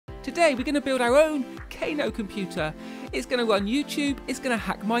Today we're going to build our own Kano computer. It's going to run YouTube, it's going to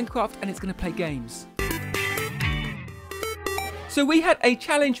hack Minecraft, and it's going to play games. So we had a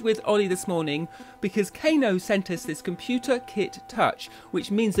challenge with Ollie this morning because Kano sent us this Computer Kit Touch, which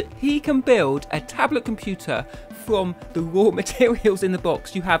means that he can build a tablet computer from the raw materials in the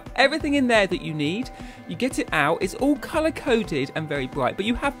box. You have everything in there that you need. You get it out, it's all color coded and very bright, but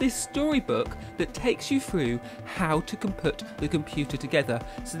you have this storybook that takes you through how to put the computer together.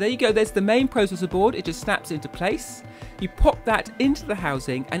 So there you go, there's the main processor board, it just snaps into place. You pop that into the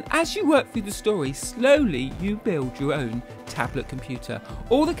housing, and as you work through the story, slowly you build your own tablet computer.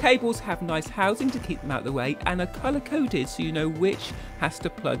 All the cables have nice housing to keep them out of the way and are color coded so you know which has to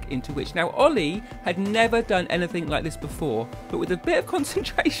plug into which. Now Ollie had never done anything like this before, but with a bit of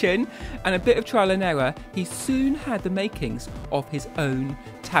concentration and a bit of trial and error, he soon had the makings of his own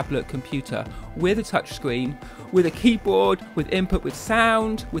tablet computer with a touch screen, with a keyboard, with input, with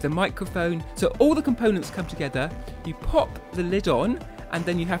sound, with a microphone. So all the components come together, you pop the lid on, and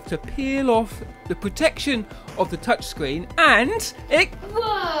then you have to peel off the protection of the touch screen, and it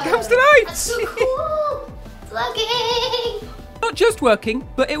comes to life! That's so cool! It's working! Not just working,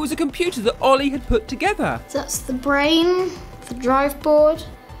 but it was a computer that Ollie had put together. So that's the brain, the drive board,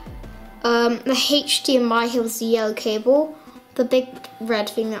 the HDMI here was the yellow cable, the big red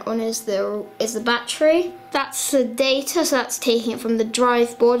thing, that one is the battery. That's the data, so that's taking it from the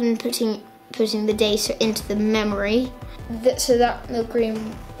drive board and putting the data into the memory. So that the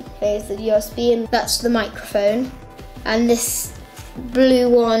green is the USB, and that's the microphone. And this blue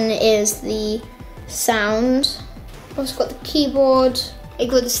one is the sound. I've also got the keyboard. I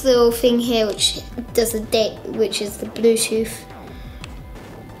got this little thing here which does the date, which is the Bluetooth.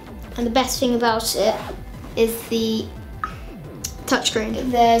 And the best thing about it is the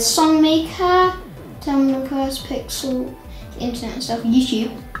touchscreen. There's Song Maker, Terminal Quest, Pixel, Internet and stuff,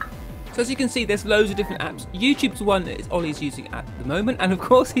 YouTube. So as you can see, there's loads of different apps. YouTube's the one that Ollie's using at the moment, and of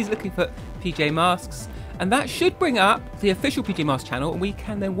course he's looking for PJ Masks, and that should bring up the official PJ Masks channel, and we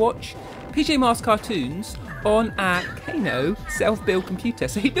can then watch PJ Masks cartoons on our Kano self-build computer.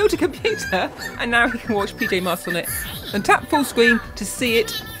 So he built a computer, and now he can watch PJ Masks on it, and tap full screen to see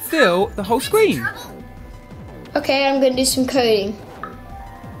it fill the whole screen. Okay, I'm going to do some coding.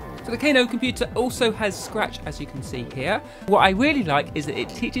 So the Kano computer also has Scratch, as you can see here. What I really like is that it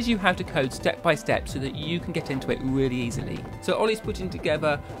teaches you how to code step by step so that you can get into it really easily. So Ollie's putting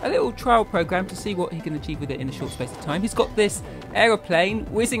together a little trial program to see what he can achieve with it in a short space of time. He's got this aeroplane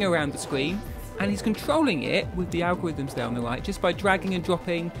whizzing around the screen, and he's controlling it with the algorithms there on the right just by dragging and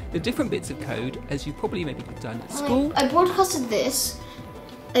dropping the different bits of code, as you probably maybe have done at school. I broadcasted this.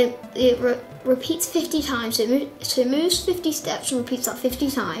 It repeats 50 times, so it moves 50 steps and repeats that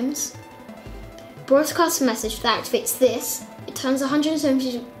 50 times. Broadcast a message that activates this. It turns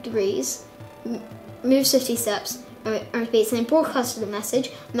 170 degrees, moves 50 steps, and repeats, and then broadcasted a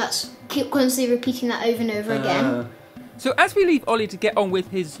message, and that's constantly repeating that over and over again. So as we leave Ollie to get on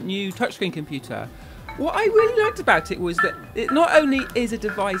with his new touchscreen computer, what I really liked about it was that it not only is a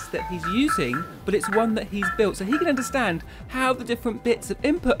device that he's using, but it's one that he's built, so he can understand how the different bits of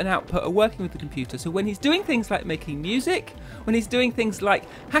input and output are working with the computer. So when he's doing things like making music, when he's doing things like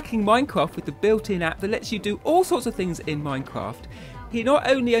hacking Minecraft with the built-in app that lets you do all sorts of things in Minecraft, he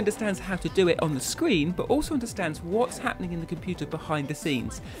not only understands how to do it on the screen, but also understands what's happening in the computer behind the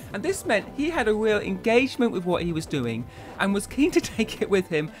scenes. And this meant he had a real engagement with what he was doing and was keen to take it with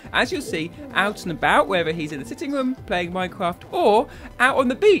him, as you'll see, out and about, whether he's in the sitting room playing Minecraft or out on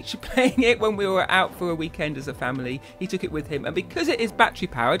the beach playing it when we were out for a weekend as a family. He took it with him, and because it is battery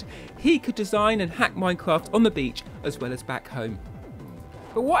powered, he could design and hack Minecraft on the beach as well as back home.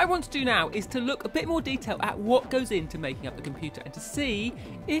 But what I want to do now is to look a bit more detail at what goes into making up the computer and to see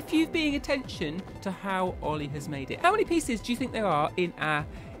if you're paying attention to how Ollie has made it. How many pieces do you think there are in our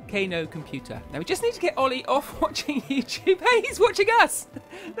Kano computer? Now we just need to get Ollie off watching YouTube. Hey, he's watching us!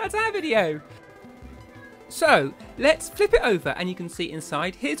 That's our video! So let's flip it over and you can see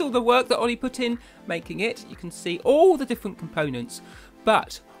inside. Here's all the work that Ollie put in making it. You can see all the different components,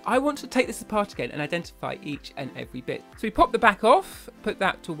 but I want to take this apart again and identify each and every bit. So we pop the back off, put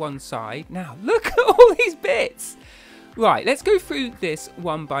that to one side. Now look at all these bits. Right, let's go through this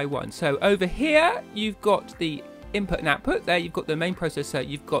one by one. So over here, you've got the input and output. There you've got the main processor,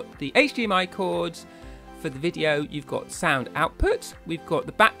 you've got the HDMI cords for the video, you've got sound output, we've got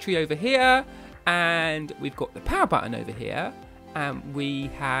the battery over here, and we've got the power button over here. We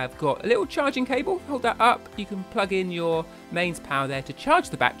have got a little charging cable. Hold that up, you can plug in your mains power there to charge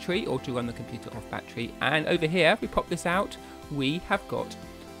the battery or to run the computer off battery. And over here, if we pop this out, we have got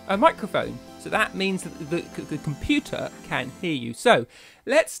a microphone. So that means that the computer can hear you. So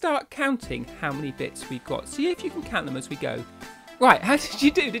let's start counting how many bits we've got. See if you can count them as we go. Right, how did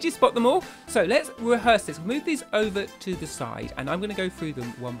you do? Did you spot them all? So let's rehearse this. Move these over to the side and I'm going to go through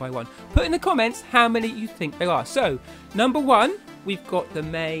them one by one. Put in the comments how many you think there are. So number 1, we've got the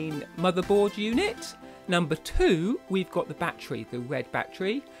main motherboard unit. Number 2, we've got the battery, the red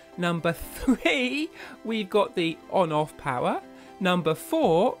battery. Number 3, we've got the on-off power. Number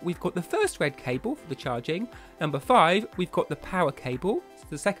 4, we've got the first red cable for the charging. Number 5, we've got the power cable,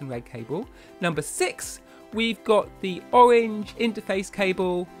 the second red cable. Number 6, we've got the orange interface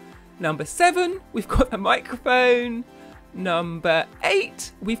cable. Number 7, we've got the microphone. Number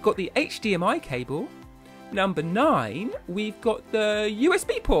 8, we've got the HDMI cable. Number 9, we've got the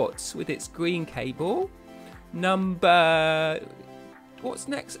USB ports with its green cable. What's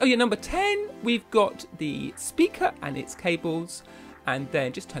next? Oh yeah, number 10, we've got the speaker and its cables. And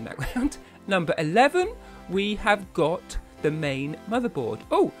then, just turn that round. Number 11, we have got the main motherboard.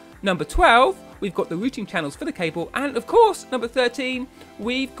 Oh, number 12, we've got the routing channels for the cable. And of course, number 13,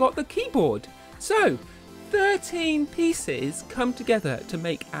 we've got the keyboard. So, 13 pieces come together to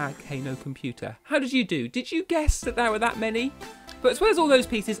make our Kano computer. How did you do? Did you guess that there were that many? But as well as all those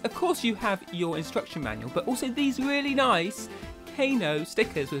pieces, of course you have your instruction manual, but also these really nice Kano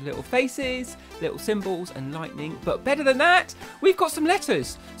stickers with little faces, little symbols and lightning. But better than that, we've got some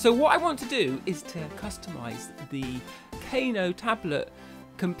letters. So what I want to do is to customise the Kano tablet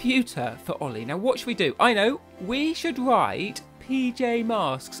computer for Ollie. Now what should we do? I know, we should write PJ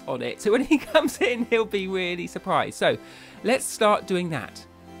Masks on it. So when he comes in, he'll be really surprised. So let's start doing that.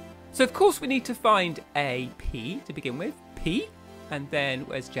 So of course we need to find a P to begin with. P. And then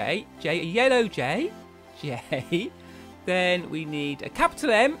where's J? J, a yellow J. J. Then we need a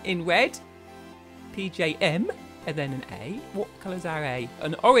capital M in red. PJM. And then an A. What colour's our A?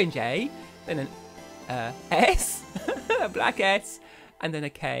 An orange A. Then an S. A black S. And then a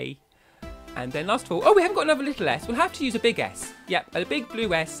K. And then last of all, oh, we haven't got another little S. We'll have to use a big S. Yep, a big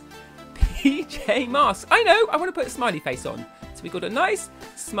blue S. PJ Masks. I know, I want to put a smiley face on. So we've got a nice,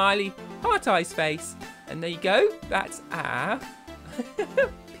 smiley, heart eyes face. And there you go. That's our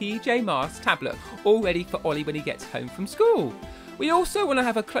PJ Masks tablet, all ready for Ollie when he gets home from school. We also want to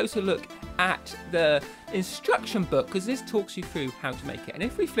have a closer look at the instruction book because this talks you through how to make it. And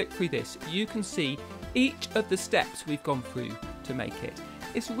if we flick through this, you can see each of the steps we've gone through to make it.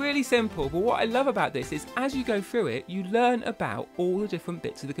 It's really simple, but what I love about this is as you go through it, you learn about all the different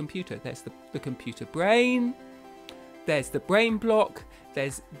bits of the computer. There's the computer brain, there's the brain block,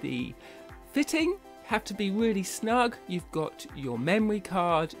 there's the fitting, have to be really snug. You've got your memory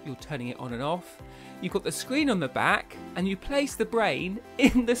card, you're turning it on and off. You've got the screen on the back and you place the brain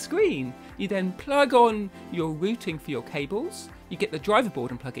in the screen. You then plug on your routing for your cables. You get the driver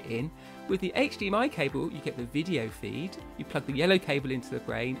board and plug it in. With the HDMI cable, you get the video feed. You plug the yellow cable into the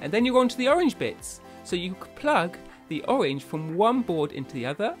brain and then you're on to the orange bits. So you plug the orange from one board into the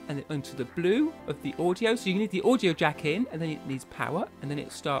other and then onto the blue of the audio. So you need the audio jack in and then it needs power and then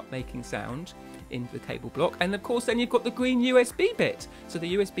it'll start making sound into the cable block. And of course then you've got the green USB bit. So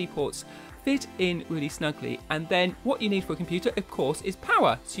the USB ports fit in really snugly. And then what you need for a computer, of course, is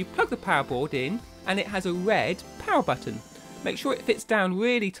power. So you plug the power board in and it has a red power button. Make sure it fits down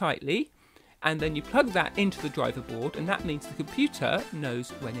really tightly and then you plug that into the driver board and that means the computer knows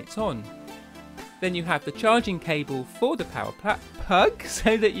when it's on. Then you have the charging cable for the power plug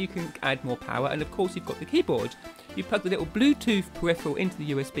so that you can add more power, and of course you've got the keyboard. You plug the little Bluetooth peripheral into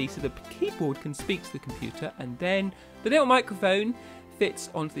the USB so the keyboard can speak to the computer, and then the little microphone fits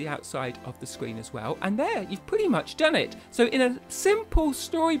onto the outside of the screen as well. And there, you've pretty much done it. So in a simple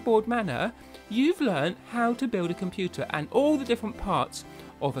storyboard manner, you've learned how to build a computer and all the different parts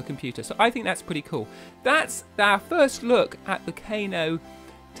of a computer. So I think that's pretty cool. That's our first look at the Kano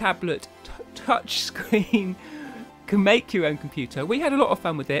tablet touch screen can make your own computer. We had a lot of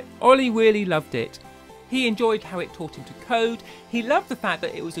fun with it. Ollie really loved it. He enjoyed how it taught him to code. He loved the fact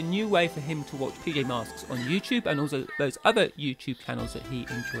that it was a new way for him to watch PJ Masks on YouTube and also those other YouTube channels that he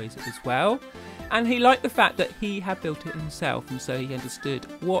enjoys as well. And he liked the fact that he had built it himself and so he understood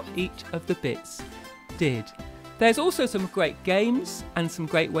what each of the bits did. There's also some great games and some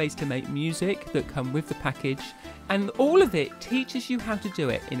great ways to make music that come with the package, and all of it teaches you how to do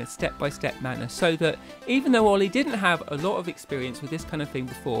it in a step-by-step manner so that even though Ollie didn't have a lot of experience with this kind of thing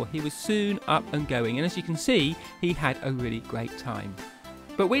before, he was soon up and going, and as you can see, he had a really great time.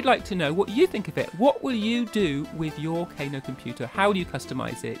 But we'd like to know what you think of it. What will you do with your Kano computer? How will you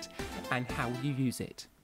customise it and how will you use it?